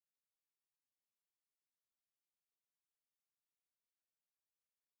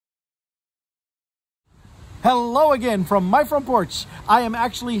Hello again from my front porch. I am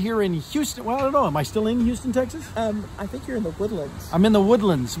actually here in Houston. Well, I don't know. Am I still in Houston, Texas? I think you're in the Woodlands. I'm in the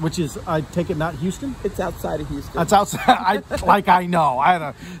Woodlands, which is, I take it, not Houston? It's outside of Houston. It's outside. I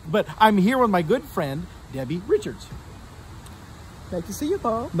know. But I'm here with my good friend, Debbie Richards. Nice to see you,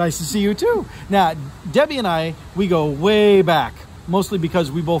 Paul. Nice to see you too. Now, Debbie and I, we go way back, mostly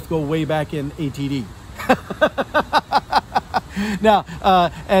because we both go way back in ATD. Now,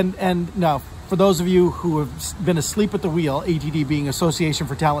 and now, for those of you who have been asleep at the wheel, ATD being Association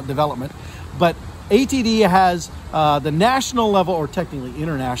for Talent Development, but ATD has the national level, or technically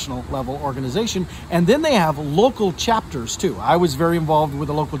international level organization, and then they have local chapters too. I was very involved with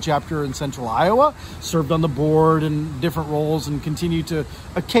a local chapter in Central Iowa, served on the board in different roles, and continue to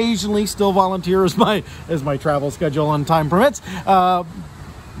occasionally still volunteer as my travel schedule and time permits.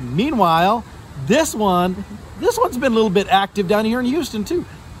 Meanwhile, this one's been a little bit active down here in Houston too.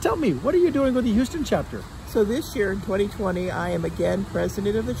 Tell me, what are you doing with the Houston chapter? So this year, in 2020, I am again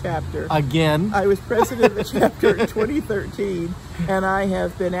president of the chapter. Again? I was president of the chapter in 2013, and I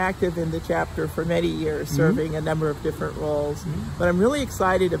have been active in the chapter for many years, serving a number of different roles. But I'm really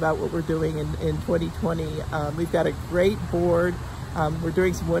excited about what we're doing in 2020. We've got a great board. We're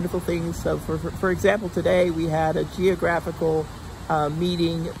doing some wonderful things. So for example, today we had a geographical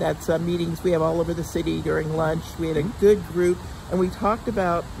meeting. That's meetings we have all over the city during lunch. We had a good group, and we talked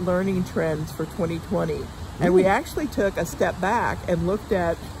about learning trends for 2020. And we actually took a step back and looked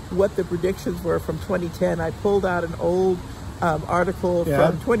at what the predictions were from 2010. I pulled out an old article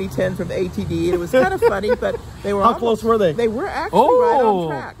from 2010 from ATD. It was kind of funny, but they were How close were they? They were actually right on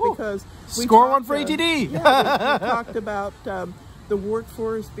track, because we score one for ATD. We talked about the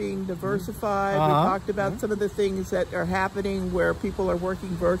workforce being diversified. We talked about some of the things that are happening where people are working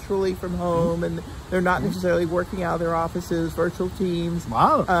virtually from home, and they're not necessarily working out of their offices, virtual teams.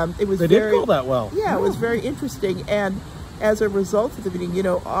 Wow. It was they did go that well. Yeah, it was very interesting. And as a result of the meeting, you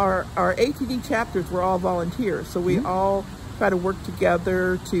know, our ATD chapters were all volunteers. So we all try to work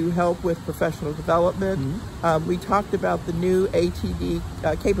together to help with professional development. We talked about the new ATD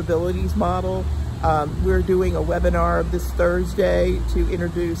capabilities model. We're doing a webinar this Thursday to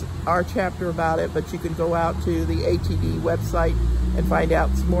introduce our chapter about it, but you can go out to the ATD website and find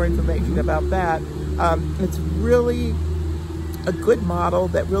out some more information about that. It's really a good model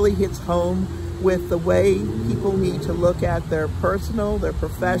that really hits home with the way people need to look at their personal, their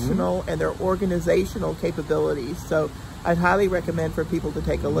professional, and their organizational capabilities. So I'd highly recommend for people to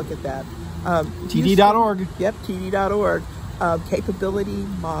take a look at that. TD.org. Yep, TD.org. Capability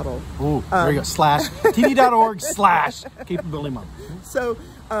model. Ooh, there you go. /TD.org/capability model. So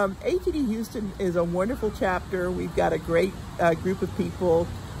ATD Houston is a wonderful chapter. We've got a great group of people.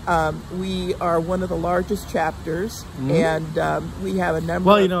 We are one of the largest chapters, and we have a number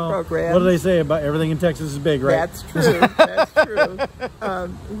of programs. What do they say about everything in Texas is big, right? That's true. That's true.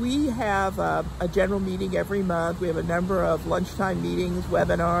 We have a general meeting every month. We have a number of lunchtime meetings,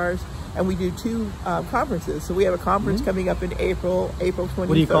 webinars, and we do 2 conferences. So we have a conference coming up in April 23rd.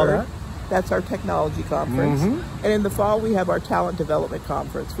 What do you call that? That's our technology conference. And in the fall, we have our talent development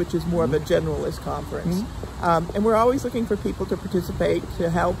conference, which is more of a generalist conference. And we're always looking for people to participate, to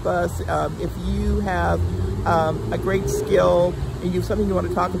help us. If you have a great skill and you have something you want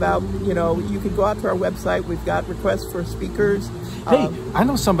to talk about, you know, you can go out to our website. We've got requests for speakers. Hey, I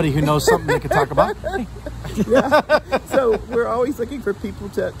know somebody who knows something they could talk about. Yeah. So we're always looking for people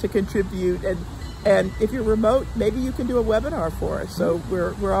to contribute, and if you're remote, maybe you can do a webinar for us. So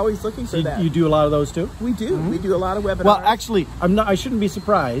we're always looking for that. You do a lot of those too? We do. We do a lot of webinars. Well, actually, I shouldn't be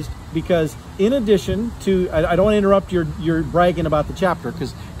surprised, because in addition to, I don't want to interrupt your bragging about the chapter,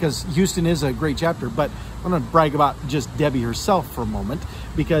 because Houston is a great chapter, but I'm going to brag about just Debbie herself for a moment,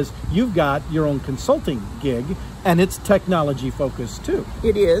 because you've got your own consulting gig, and it's technology focused too.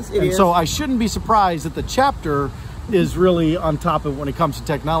 It is. So I shouldn't be surprised that the chapter is really on top of when it comes to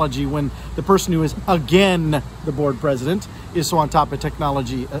technology, when the person who is again the board president is so on top of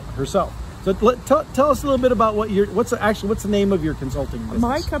technology herself. So tell us a little bit about what's the name of your consulting business?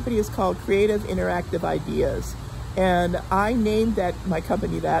 My company is called Creative Interactive Ideas. And I named my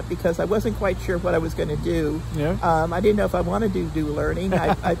company that because I wasn't quite sure what I was going to do. Yeah. I didn't know if I wanted to do learning.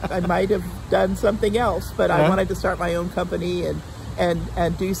 I might have done something else, but I wanted to start my own company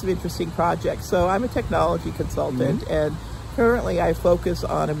and do some interesting projects. So I'm a technology consultant, and currently I focus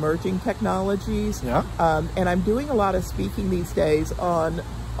on emerging technologies. Yeah. And I'm doing a lot of speaking these days on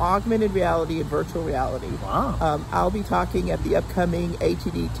augmented reality and virtual reality. Wow. I'll be talking at the upcoming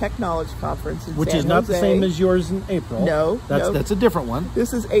ATD Technology Conference in Which San is not Jose. the same as yours in April. No, That's a different one.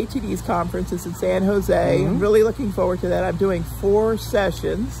 This is ATD's conference. It's in San Jose. I'm really looking forward to that. I'm doing 4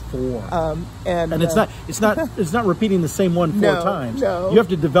 sessions. 4. And it's not repeating the same one 4 times. No. You have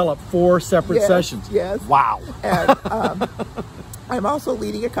to develop 4 separate sessions. Yes. Wow. And I'm also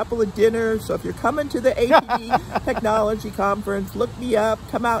leading a couple of dinners. So if you're coming to the ATD Technology Conference, look me up.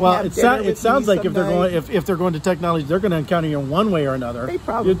 Come out and have dinner with me. It sounds like if someday. they're going to technology, they're going to encounter you in one way or another. They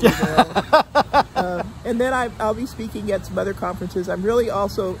probably will. And then I'll be speaking at some other conferences. I'm really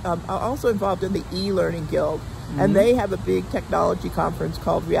also involved in the e-learning guild, and they have a big technology conference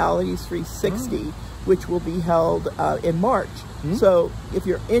called Realities 360, which will be held in March. So if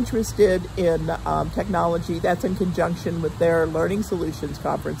you're interested in technology, that's in conjunction with their Learning Solutions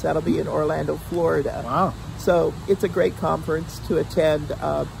Conference. That'll be in Orlando, Florida. Wow. So it's a great conference to attend.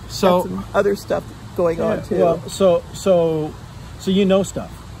 So some other stuff going on too. Well, so you know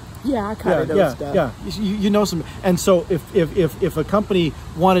stuff. Yeah, I kind of know stuff. Yeah, you know some. And so if a company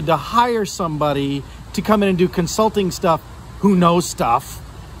wanted to hire somebody to come in and do consulting stuff who knows stuff,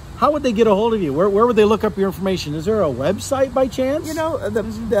 how would they get a hold of you? Where would they look up your information? Is there a website by chance? You know,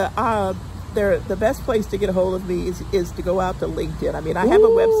 the best place to get a hold of me is to go out to LinkedIn. I mean, I have a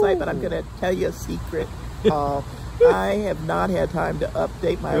website, but I'm going to tell you a secret. I have not had time to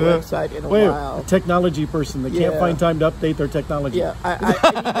update my website in a while. A technology person that can't find time to update their technology. Yeah, I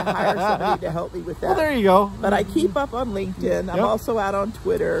need to hire somebody to help me with that. Well, there you go. But I keep up on LinkedIn. I'm also out on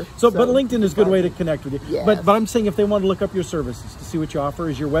Twitter. But LinkedIn is a good way to connect with you. Yes. But I'm saying if they want to look up your services to see what you offer,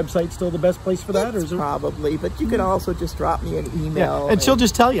 is your website still the best place for that? It's probably, but you can also just drop me an email. And she'll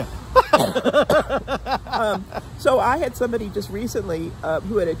just tell you. So I had somebody just recently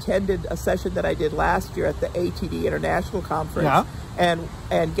who had attended a session that I did last year at the ATD International Conference. Yeah.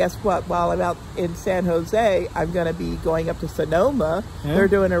 And guess what? While I'm out in San Jose, I'm going to be going up to Sonoma. Yeah. They're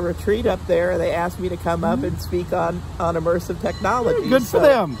doing a retreat up there. They asked me to come up and speak on immersive technology. Good for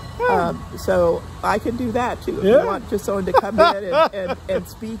them. So I can do that too. If you want just someone to come in and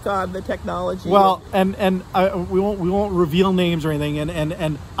speak on the technology. Well, we won't reveal names or anything,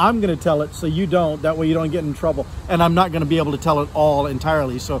 and I'm going to tell it so you don't. That way you don't get in trouble. And I'm not going to be able to tell it all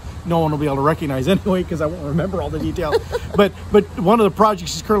entirely, so no one will be able to recognize anyway because I won't remember all the details. but one of the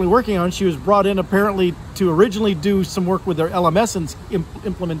projects she's currently working on, she was brought in apparently to originally do some work with their LMS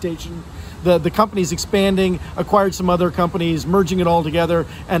implementation. The company's expanding, acquired some other companies, merging it all together,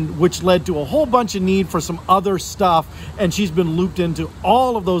 and which led to a whole bunch of need for some other stuff. And she's been looped into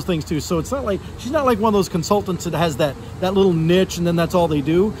all of those things too. So it's not like she's not like one of those consultants that has that little niche and then that's all they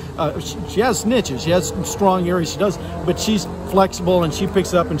do. She has niches, she has strong areas she does, but she's flexible and she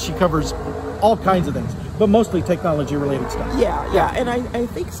picks it up and she covers all kinds of things, but mostly technology related stuff. Yeah. And I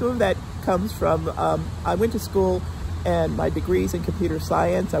think some of that comes from, I went to school and my degree's in computer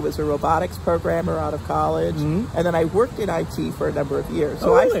science. I was a robotics programmer out of college, and then I worked in IT for a number of years.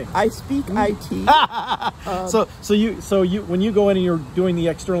 So really? I speak IT. So you when you go in and you're doing the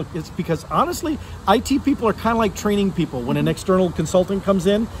external, it's because honestly, IT people are kind of like training people. When an external consultant comes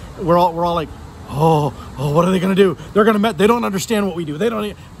in, we're all like, oh, what are they going to do? They don't understand what we do. They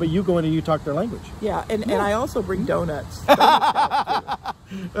don't. But you go in and you talk their language. Yeah, and I also bring donuts.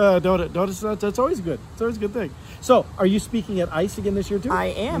 Donuts. That's always good. It's always a good thing. So, are you speaking at ICE again this year too? I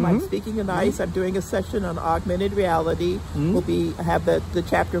am. I'm speaking at ICE. I'm doing a session on augmented reality. We'll have the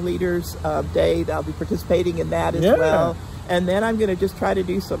chapter leaders day. I'll be participating in that as well. And then I'm going to just try to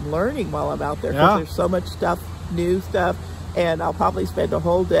do some learning while I'm out there because there's so much stuff, new stuff. And I'll probably spend a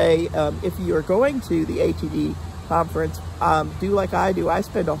whole day. If you're going to the ATD conference, do like I do. I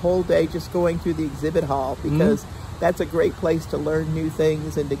spend a whole day just going through the exhibit hall because that's a great place to learn new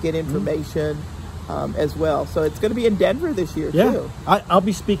things and to get information as well. So it's going to be in Denver this year too. I'll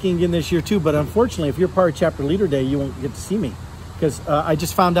be speaking again this year too, but unfortunately, if you're part of Chapter Leader Day, you won't get to see me. Because I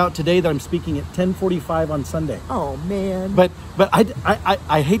just found out today that I'm speaking at 10:45 on Sunday. Oh man! But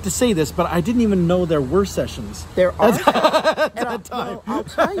I hate to say this, but I didn't even know there were sessions. There are, and I'll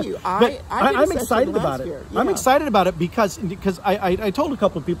tell you, I'm excited about it. Yeah. I'm excited about it because I told a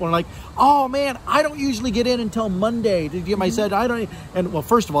couple of people and like, oh man, I don't usually get in until Monday to get my set. I don't, and well,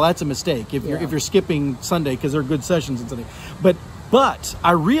 first of all, that's a mistake if you're skipping Sunday because they're good sessions and Sunday, But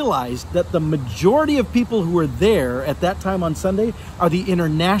I realized that the majority of people who are there at that time on Sunday are the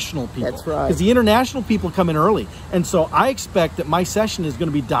international people. That's right. Because the international people come in early. And so I expect that my session is going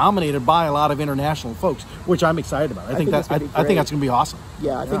to be dominated by a lot of international folks, which I'm excited about. I think that's going to be awesome.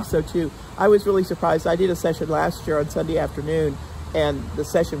 Yeah, I think so too. I was really surprised. I did a session last year on Sunday afternoon and the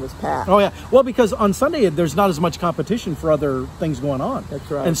session was packed. Oh yeah, well, because on Sunday there's not as much competition for other things going on.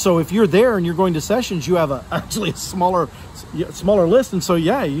 That's right. And so if you're there and you're going to sessions, you have actually a smaller list, and so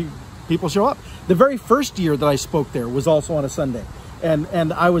yeah, people show up. The very first year that I spoke there was also on a Sunday.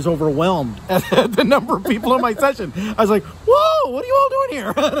 And I was overwhelmed at the number of people in my session. I was like, whoa, what are you all doing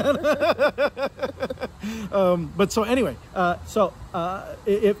here? But so anyway,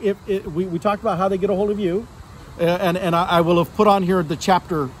 we talked about how they get a hold of you, and I will have put on here the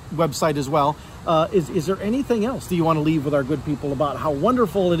chapter website as well. Is there anything else that you want to leave with our good people about how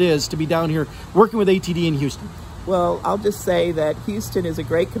wonderful it is to be down here working with ATD in Houston? Well, I'll just say that Houston is a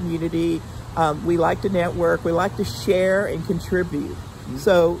great community. We like to network, we like to share and contribute.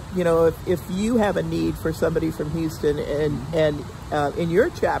 So, you know, if you have a need for somebody from Houston and in your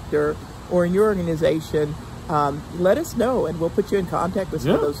chapter or in your organization, let us know and we'll put you in contact with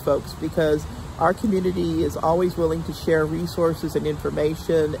some of those folks, because our community is always willing to share resources and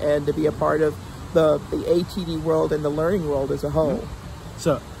information and to be a part of the ATD world and the learning world as a whole.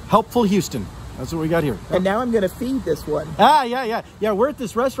 So, Helpful Houston. That's what we got here. And now I'm going to feed this one. Yeah. We're at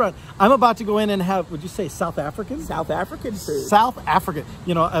this restaurant. I'm about to go in and have, would you say South African? South African food. South African.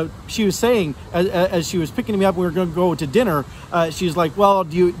 You know, she was saying, as she was picking me up, we were going to go to dinner. She's like, well,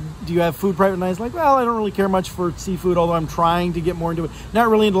 do you have food private? And I was like, well, I don't really care much for seafood, although I'm trying to get more into it. Not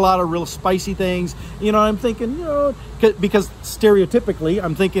really into a lot of real spicy things. You know, I'm thinking, you know, because stereotypically,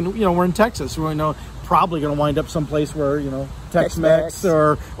 I'm thinking, you know, we're in Texas. We know probably going to wind up someplace where, you know, Tex-Mex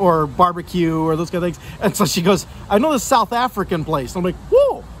or barbecue or those kind of things. And so she goes, I know this South African place. I'm like,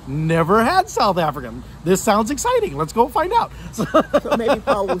 whoa, never had South African. This sounds exciting. Let's go find out. So maybe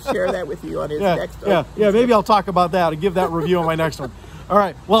Paul will share that with you on his next one. Yeah, maybe I'll talk about that and give that review on my next one. All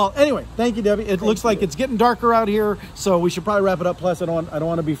right. Well, anyway, thank you, Debbie. It looks like it's getting darker out here, so we should probably wrap it up. Plus, I don't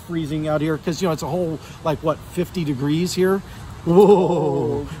want to be freezing out here because, you know, it's a whole, like, what, 50 degrees here?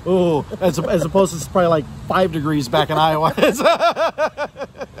 Whoa, oh, as opposed to it's probably like 5 degrees back in Iowa.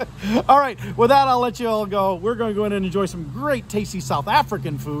 All right, with that, I'll let you all go. We're going to go in and enjoy some great, tasty South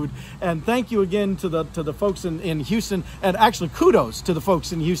African food. And thank you again to the folks in Houston, and actually kudos to the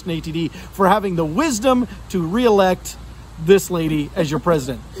folks in Houston ATD for having the wisdom to reelect this lady as your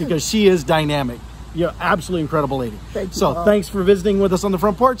president, because she is dynamic. You're an absolutely incredible lady. Thank you. So thanks for visiting with us on the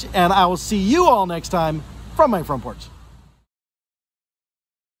front porch, and I will see you all next time from my front porch.